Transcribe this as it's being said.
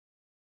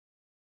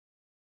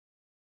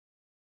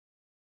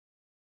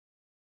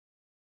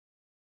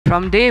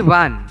From day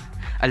one,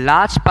 a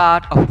large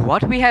part of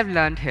what we have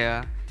learned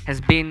here has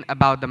been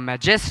about the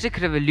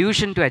majestic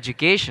revolution to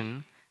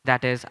education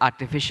that is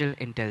artificial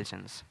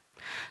intelligence.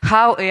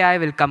 How AI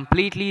will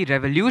completely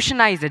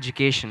revolutionize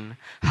education,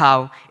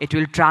 how it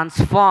will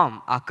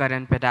transform our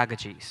current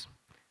pedagogies.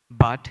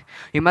 But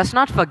you must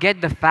not forget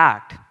the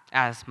fact,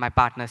 as my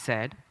partner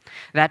said,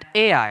 that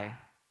AI,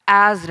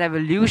 as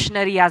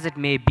revolutionary as it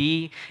may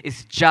be,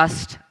 is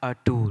just a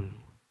tool.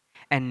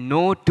 And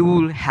no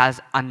tool has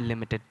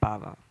unlimited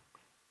power.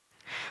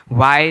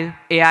 While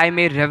AI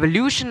may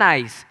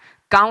revolutionize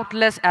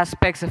countless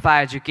aspects of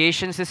our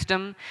education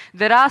system,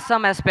 there are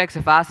some aspects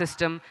of our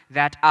system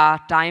that are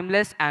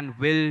timeless and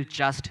will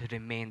just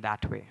remain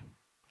that way.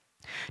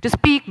 To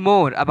speak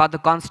more about the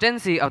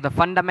constancy of the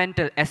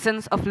fundamental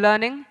essence of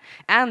learning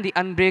and the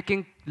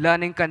unbreaking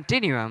learning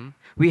continuum,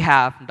 we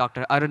have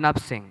Dr. Arunabh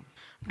Singh.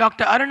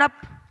 Dr.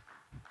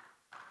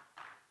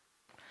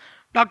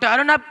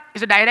 Arunabh is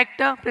the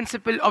Director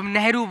Principal of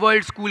Nehru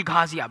World School,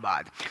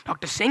 Ghaziabad.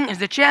 Dr. Singh is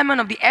the Chairman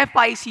of the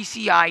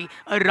FICCI,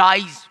 a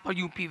RISE for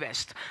UP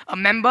West, a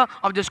member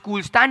of the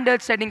School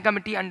Standards Setting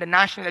Committee under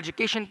National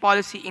Education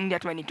Policy India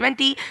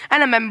 2020,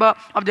 and a member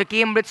of the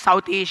Cambridge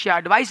South Asia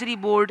Advisory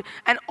Board,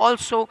 and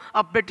also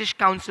a British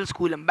Council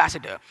School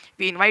Ambassador.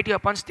 We invite you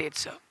up on stage,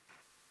 sir.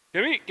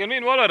 Can we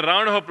involve a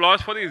round of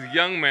applause for these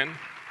young men?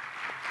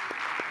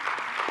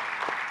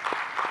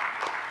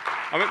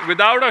 I mean,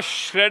 without a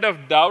shred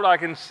of doubt, I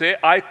can say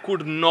I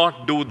could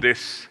not do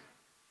this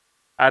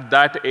at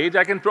that age.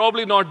 I can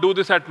probably not do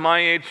this at my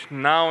age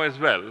now as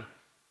well,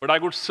 but I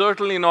could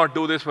certainly not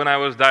do this when I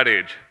was that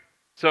age.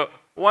 So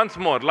once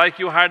more, like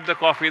you had the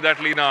coffee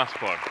that Lena asked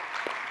for.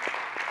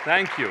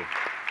 Thank you.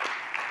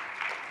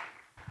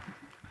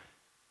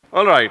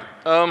 All right.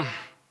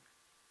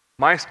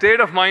 My state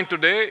of mind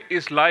today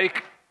is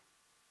like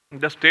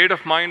the state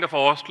of mind of a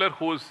hostler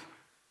who's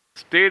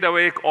stayed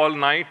awake all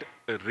night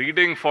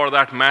reading for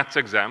that maths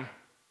exam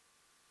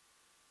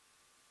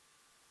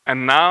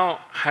and now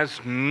has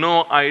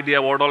no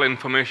idea what all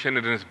information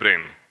is in his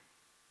brain.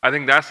 I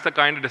think that's the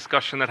kind of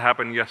discussion that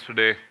happened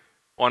yesterday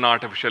on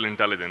artificial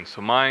intelligence.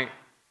 So my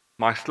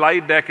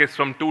slide deck is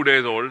from 2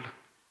 days old.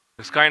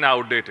 It's kind of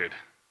outdated.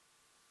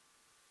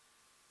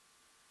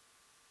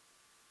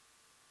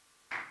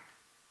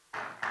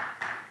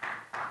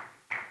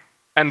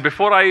 And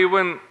before I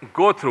even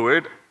go through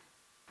it,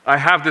 I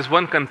have this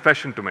one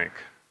confession to make.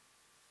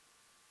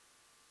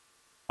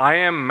 I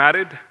am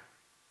married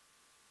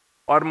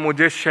और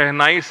मुझे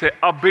शहनाई से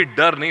अब भी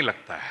डर नहीं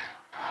लगता है.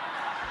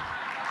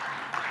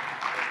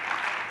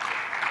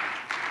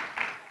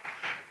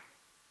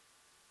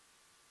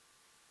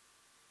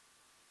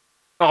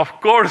 Of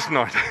course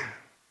not.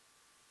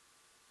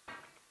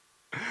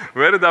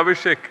 Where is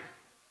Abhishek?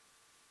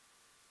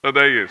 Oh,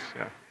 there he is.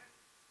 Yeah.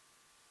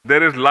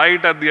 There is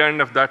light at the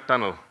end of that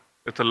tunnel.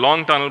 It's a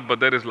long tunnel,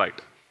 but there is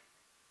light.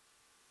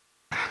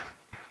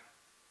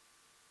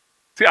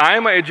 See, I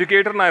am an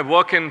educator and I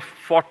work in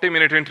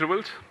 40-minute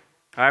intervals.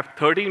 I have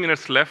 30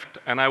 minutes left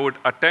and I would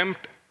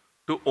attempt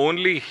to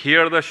only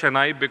hear the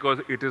Shanai because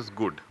it is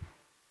good.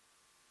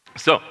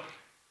 So,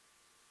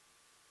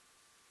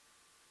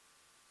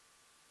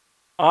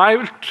 I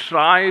will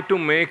try to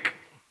make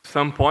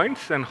some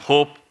points and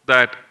hope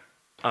that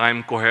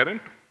I'm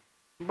coherent,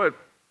 but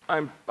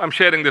I'm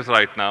sharing this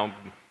right now.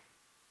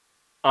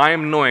 I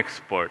am no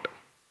expert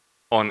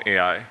on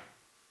AI.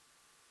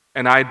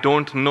 And I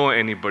don't know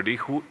anybody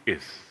who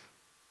is.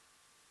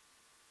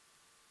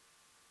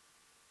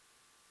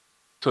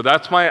 So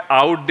that's my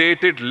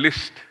outdated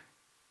list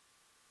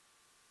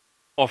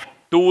of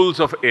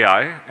tools of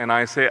AI. And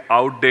I say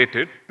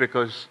outdated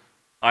because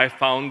I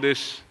found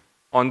this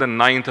on the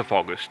 9th of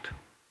August.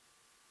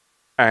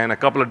 And a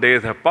couple of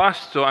days have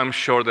passed, so I'm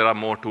sure there are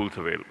more tools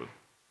available.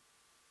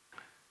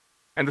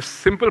 And the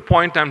simple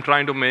point I'm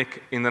trying to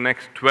make in the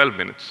next 12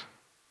 minutes,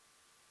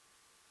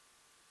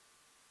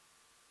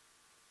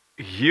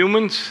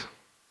 humans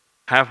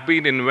have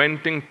been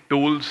inventing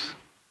tools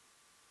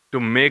to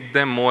make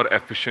them more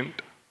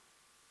efficient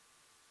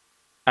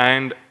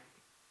and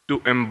to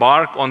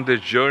embark on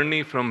this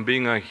journey from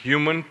being a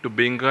human to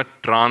being a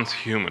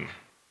transhuman.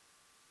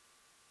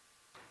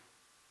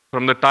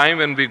 From the time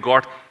when we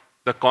got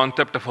the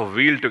concept of a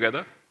wheel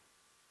together,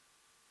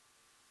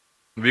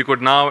 we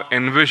could now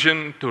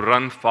envision to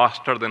run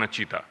faster than a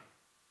cheetah.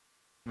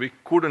 We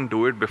couldn't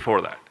do it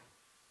before that.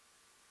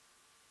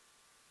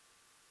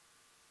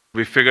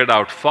 We figured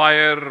out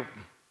fire.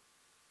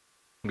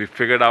 We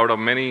figured out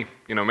many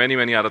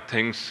other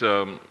things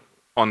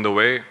on the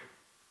way.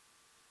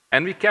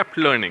 And we kept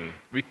learning.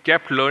 We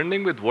kept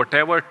learning with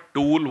whatever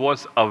tool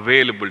was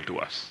available to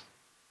us.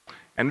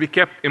 And we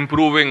kept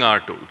improving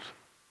our tools.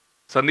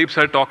 Sandeep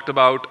sir talked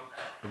about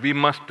we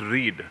must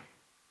read.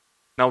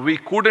 Now, we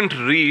couldn't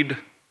read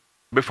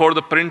before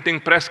the printing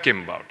press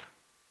came about.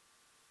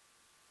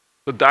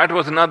 So that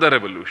was another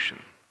revolution.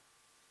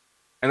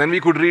 And then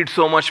we could read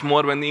so much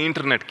more when the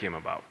internet came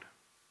about.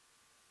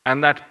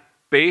 And that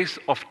pace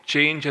of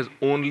change has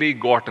only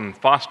gotten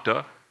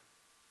faster,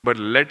 but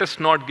let us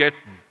not get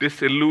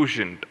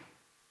disillusioned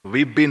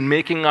we've been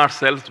making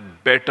ourselves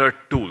better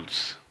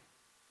tools.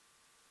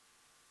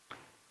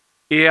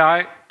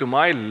 AI, to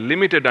my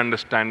limited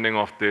understanding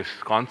of this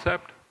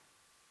concept,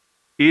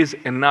 is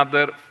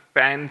another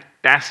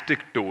fantastic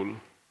tool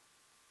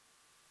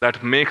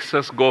that makes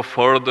us go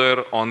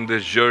further on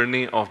this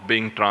journey of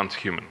being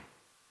transhuman.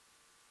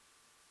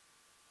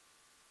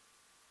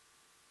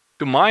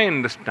 To my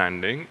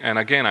understanding, and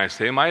again I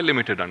say my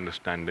limited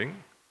understanding,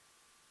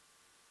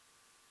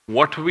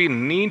 what we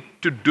need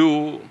to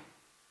do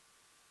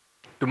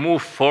to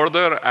move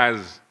further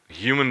as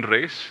human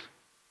race,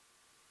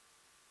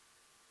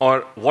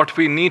 or what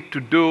we need to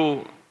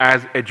do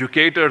as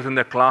educators in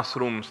the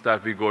classrooms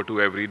that we go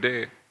to every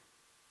day,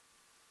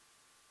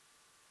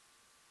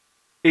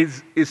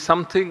 is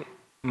something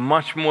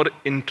much more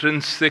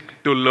intrinsic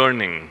to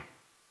learning.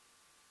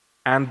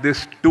 And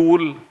this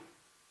tool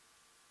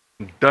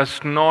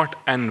does not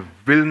and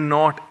will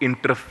not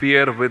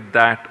interfere with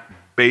that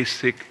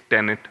basic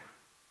tenet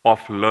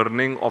of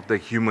learning of the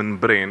human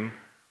brain,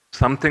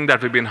 something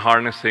that we've been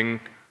harnessing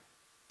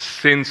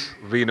since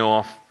we know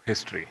of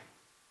history.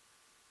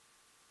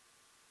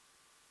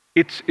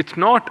 It's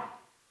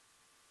not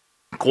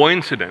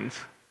coincidence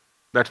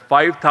that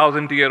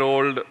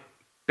 5,000-year-old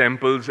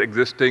temples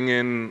existing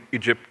in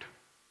Egypt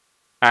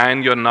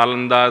and your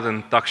Nalandas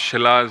and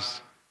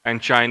Takshilas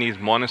and Chinese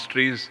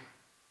monasteries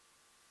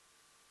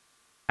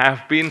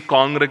have been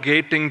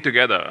congregating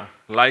together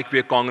like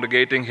we're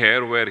congregating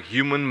here, where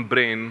human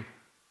brain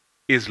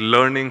is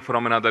learning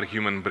from another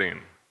human brain.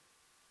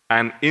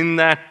 And in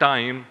that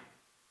time,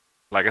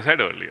 like I said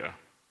earlier,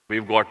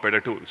 we've got better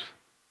tools.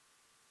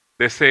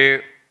 They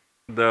say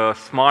the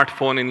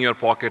smartphone in your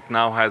pocket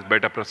now has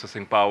better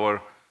processing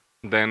power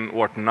than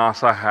what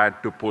NASA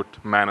had to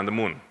put man on the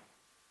moon.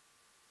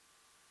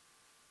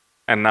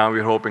 And now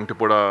we're hoping to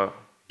put a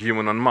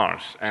human on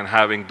Mars and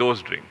having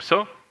those dreams.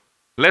 So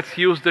let's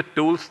use the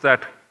tools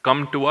that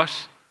come to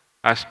us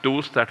as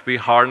tools that we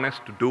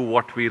harness to do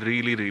what we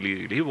really, really,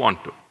 really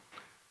want to.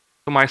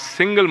 So my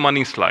single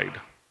money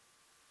slide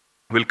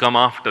will come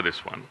after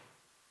this one.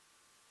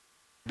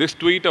 This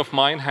tweet of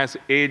mine has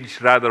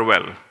aged rather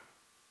well.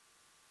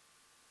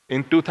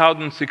 In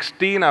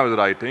 2016, I was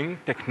writing,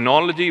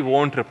 technology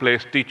won't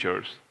replace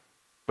teachers,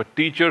 but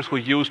teachers who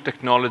use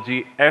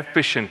technology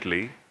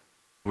efficiently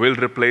will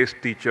replace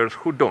teachers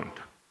who don't.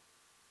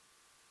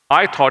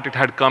 I thought it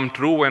had come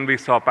true when we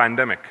saw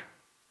pandemic.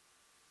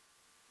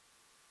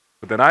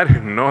 But then I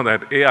didn't know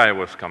that AI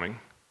was coming.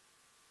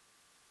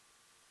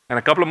 And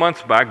a couple of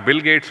months back,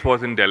 Bill Gates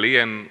was in Delhi,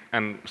 and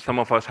some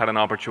of us had an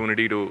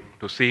opportunity to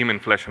see him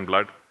in flesh and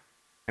blood.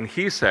 And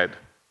he said,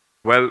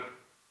 well,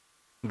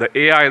 the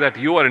AI that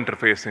you are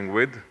interfacing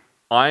with,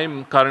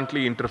 I'm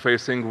currently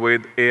interfacing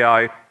with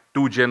AI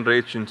 2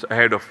 generations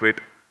ahead of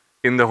it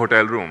in the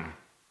hotel room.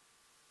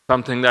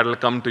 Something that will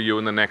come to you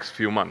in the next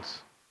few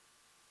months.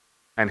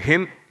 And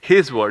in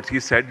his words, he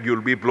said,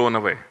 you'll be blown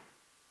away,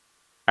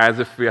 as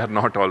if we are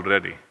not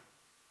already.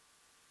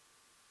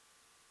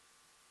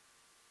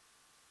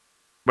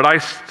 But I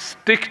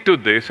stick to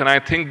this, and I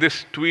think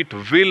this tweet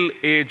will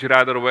age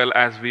rather well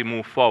as we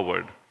move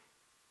forward.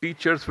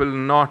 Teachers will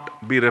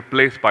not be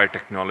replaced by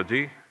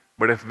technology,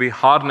 but if we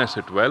harness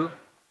it well,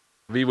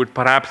 we would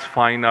perhaps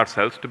find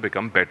ourselves to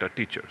become better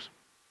teachers.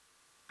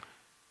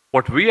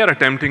 What we are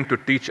attempting to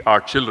teach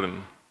our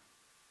children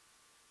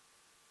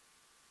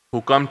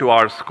who come to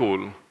our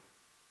school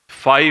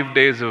 5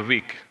 days a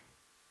week,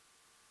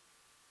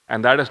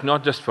 and that is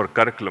not just for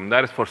curriculum,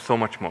 that is for so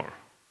much more.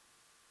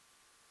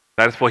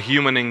 That is for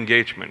human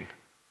engagement.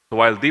 So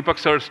while Deepak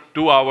sir's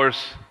 2 hours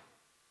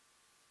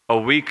a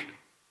week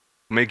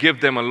may give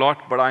them a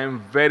lot, but I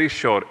am very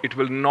sure it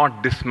will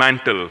not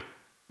dismantle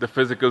the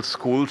physical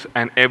schools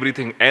and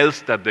everything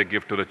else that they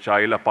give to the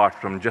child apart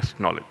from just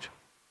knowledge.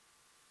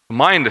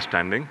 My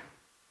understanding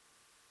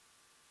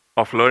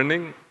of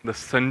learning, the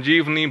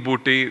Sanjeevani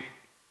Bhuti,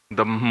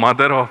 the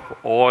mother of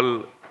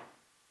all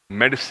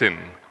medicine,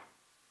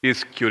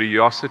 is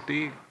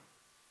curiosity,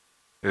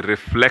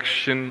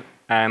 reflection,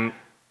 and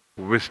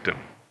wisdom.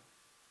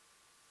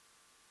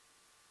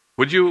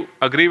 Would you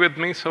agree with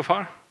me so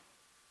far?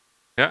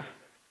 Yeah?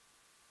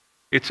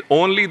 It's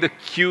only the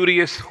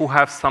curious who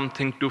have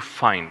something to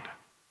find.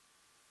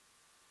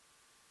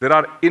 There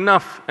are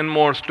enough and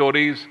more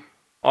stories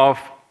of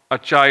a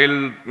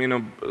child,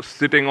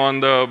 sitting on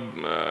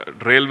the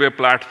railway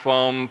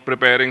platform,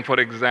 preparing for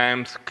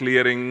exams,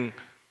 clearing,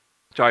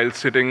 child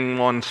sitting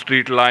on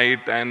street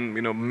light and,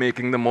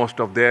 making the most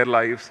of their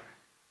lives.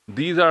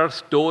 These are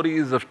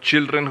stories of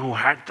children who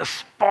had the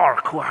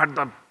spark, who had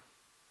the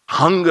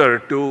hunger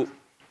to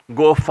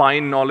go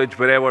find knowledge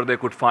wherever they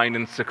could find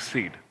and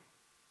succeed.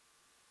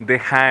 They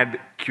had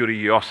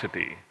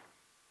curiosity.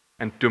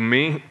 And to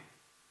me,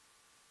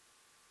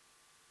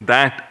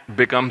 that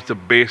becomes the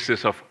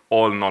basis of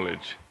all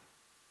knowledge.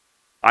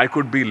 I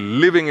could be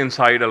living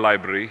inside a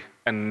library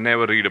and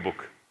never read a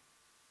book.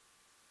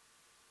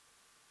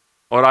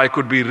 Or I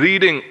could be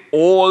reading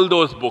all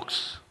those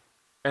books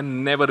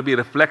and never be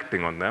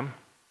reflecting on them.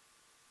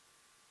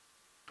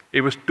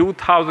 It was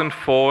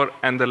 2004,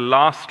 and the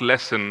last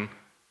lesson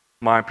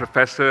my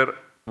professor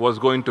was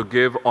going to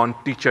give on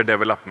teacher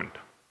development.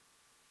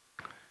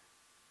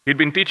 He'd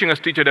been teaching us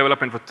teacher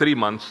development for 3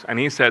 months, and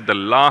he said the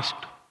last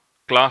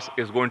class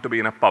is going to be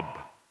in a pub.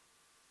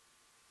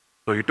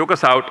 So he took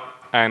us out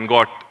and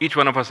got each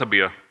one of us a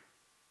beer.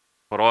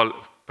 For all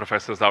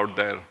professors out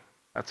there,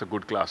 that's a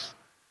good class.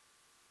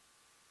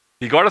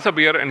 He got us a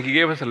beer and he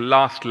gave us a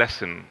last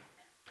lesson,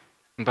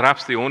 and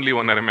perhaps the only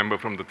one I remember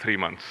from the 3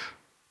 months.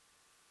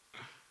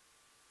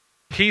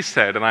 He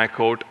said, and I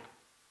quote,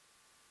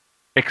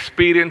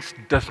 "Experience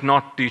does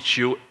not teach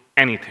you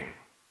anything.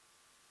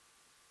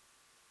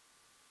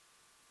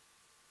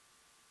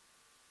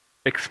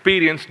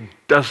 Experience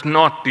does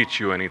not teach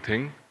you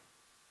anything,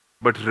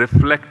 but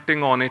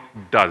reflecting on it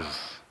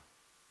does."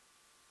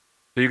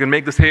 So you can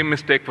make the same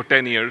mistake for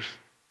 10 years,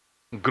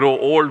 grow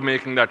old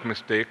making that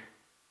mistake,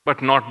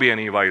 but not be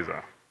any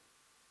wiser.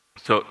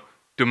 So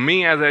to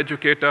me as an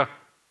educator,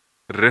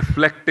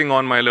 reflecting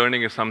on my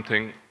learning is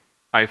something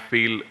I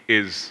feel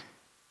is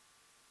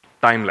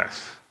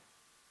timeless.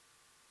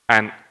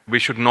 And we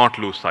should not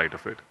lose sight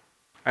of it.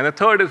 And the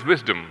third is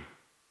wisdom.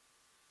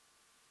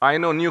 I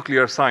know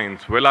nuclear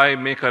science. Will I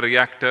make a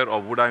reactor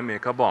or would I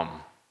make a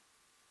bomb?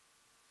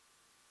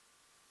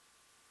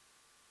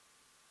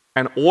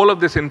 And all of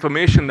this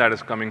information that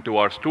is coming to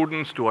our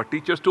students, to our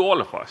teachers, to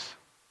all of us.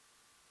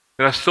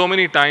 There are so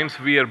many times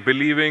we are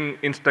believing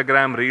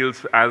Instagram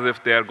reels as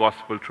if they are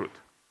gospel truth.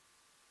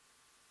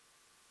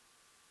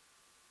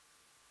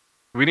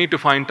 We need to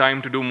find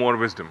time to do more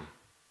wisdom.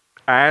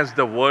 As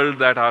the world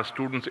that our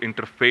students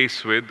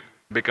interface with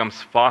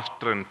becomes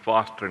faster and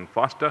faster and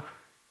faster,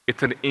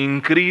 it's an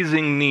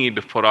increasing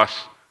need for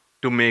us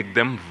to make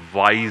them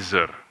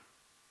wiser.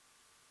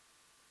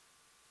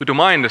 So to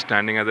my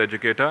understanding as an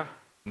educator,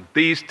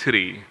 these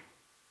three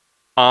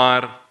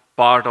are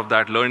part of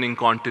that learning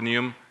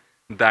continuum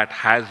that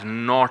has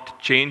not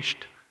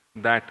changed,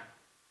 that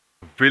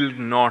will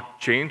not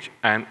change,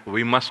 and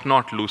we must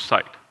not lose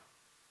sight.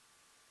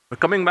 But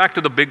coming back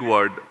to the big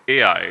word,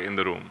 AI, in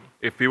the room,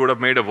 if we would have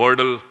made a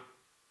Wordle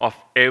of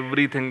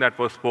everything that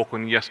was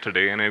spoken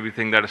yesterday and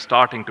everything that is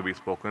starting to be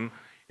spoken,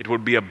 it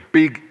would be a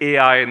big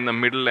AI in the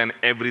middle and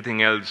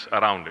everything else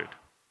around it.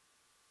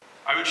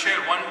 I will share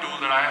one tool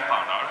that I have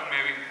found out, and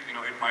maybe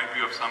it might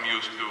be of some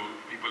use to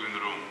people in the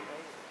room.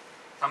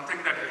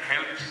 Something that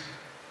helps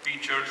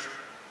teachers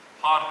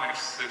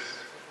harness this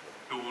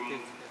tool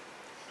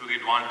to the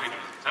advantage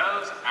of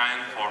themselves and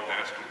for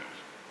their students.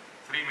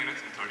 3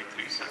 minutes and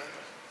 33 seconds.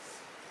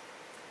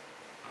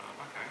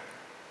 Okay.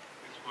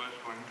 This was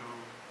going to...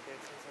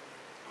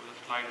 There was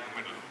a slide in the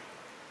middle.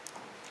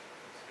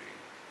 Let's see.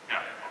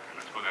 Yeah, okay,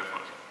 let's go there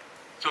first.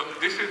 So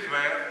this is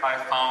where I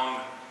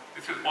found,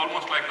 this is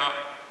almost like a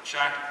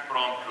chat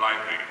prompt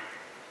library.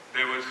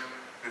 There was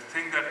this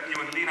thing that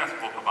even Lena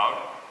spoke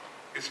about.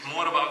 It's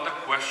more about the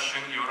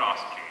question you're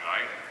asking,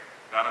 right?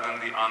 Rather than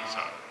the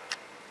answer.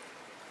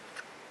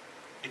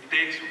 It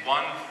takes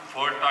one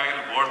fertile,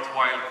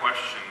 worthwhile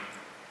question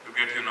to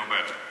get you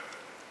Nobel.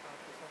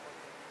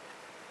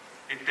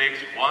 It takes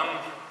one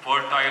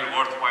fertile,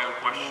 worthwhile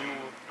question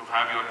to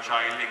have your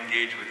child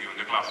engage with you in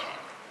the classroom.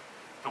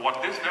 So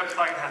what this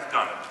website has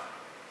done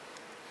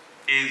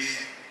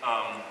is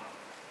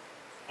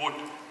put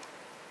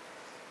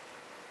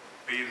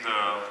these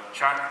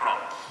chat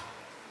prompts.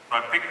 So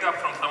I picked up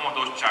from some of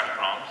those chat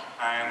prompts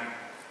and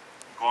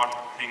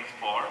got things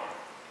for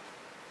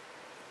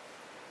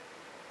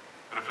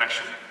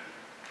reflection.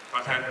 So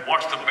I said,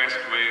 what's the best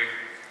way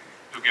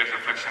to get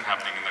reflection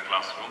happening in the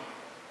classroom?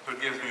 So it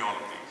gives me all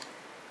of these.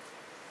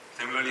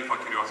 Similarly for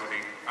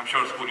curiosity, I'm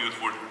sure ScooNews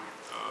would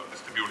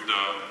distribute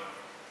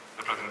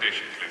the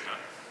presentations later.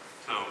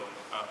 So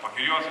for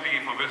curiosity,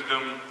 for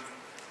wisdom,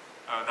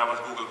 that was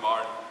Google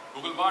Bard.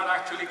 Google Bard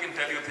actually can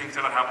tell you things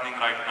that are happening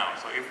right now.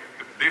 So if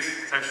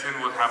this session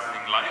was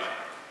happening live,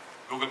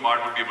 Google Bard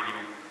would be able to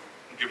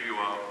give you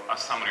a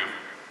summary of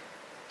it.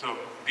 So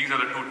these are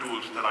the two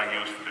tools that I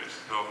use for this.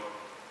 So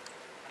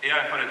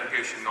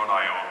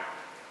AIforeducation.io,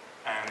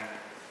 and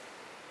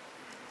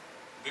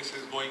this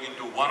is going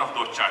into one of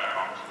those chat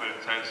prompts where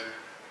it says,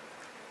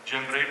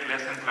 generate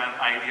lesson plan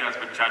ideas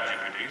with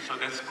ChatGPT. So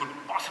this could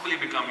possibly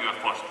become your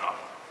first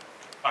draft.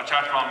 Our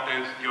chat prompt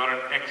is, you're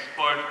an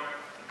expert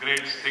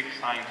grade 6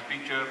 science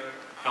teacher,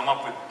 come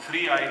up with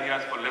 3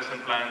 ideas for lesson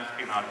plans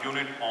in our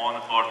unit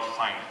on Earth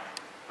science.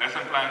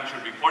 Lesson plans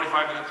should be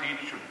 45 minutes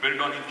each, should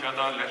build on each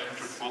other, lessons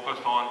should focus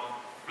on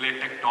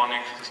plate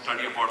tectonics, the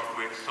study of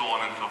earthquakes, so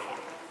on and so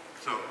forth.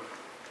 So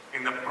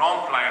in the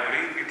prompt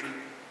library,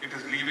 it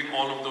is leaving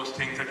all of those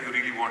things that you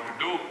really want to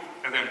do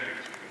as empty.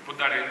 So you can put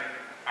that in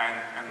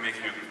and make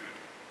use of it.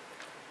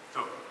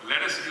 So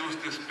let us use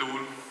this tool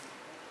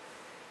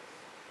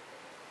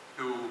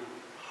to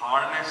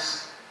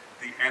harness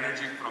the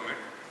energy from it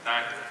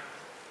that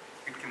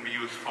it can be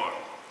used for.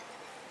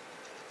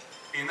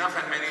 Enough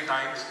and many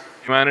times,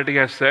 humanity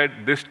has said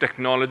this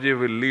technology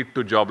will lead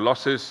to job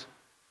losses,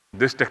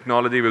 this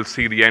technology will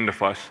see the end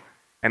of us,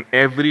 and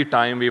every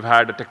time we've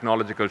had a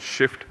technological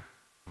shift,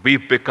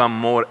 we've become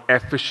more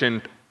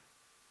efficient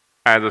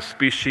as a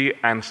species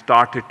and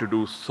started to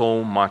do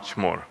so much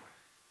more.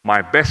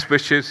 My best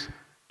wishes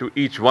to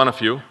each one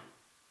of you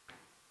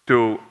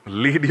to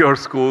lead your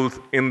schools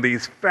in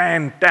these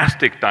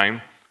fantastic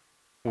times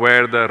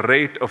where the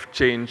rate of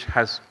change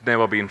has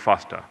never been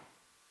faster.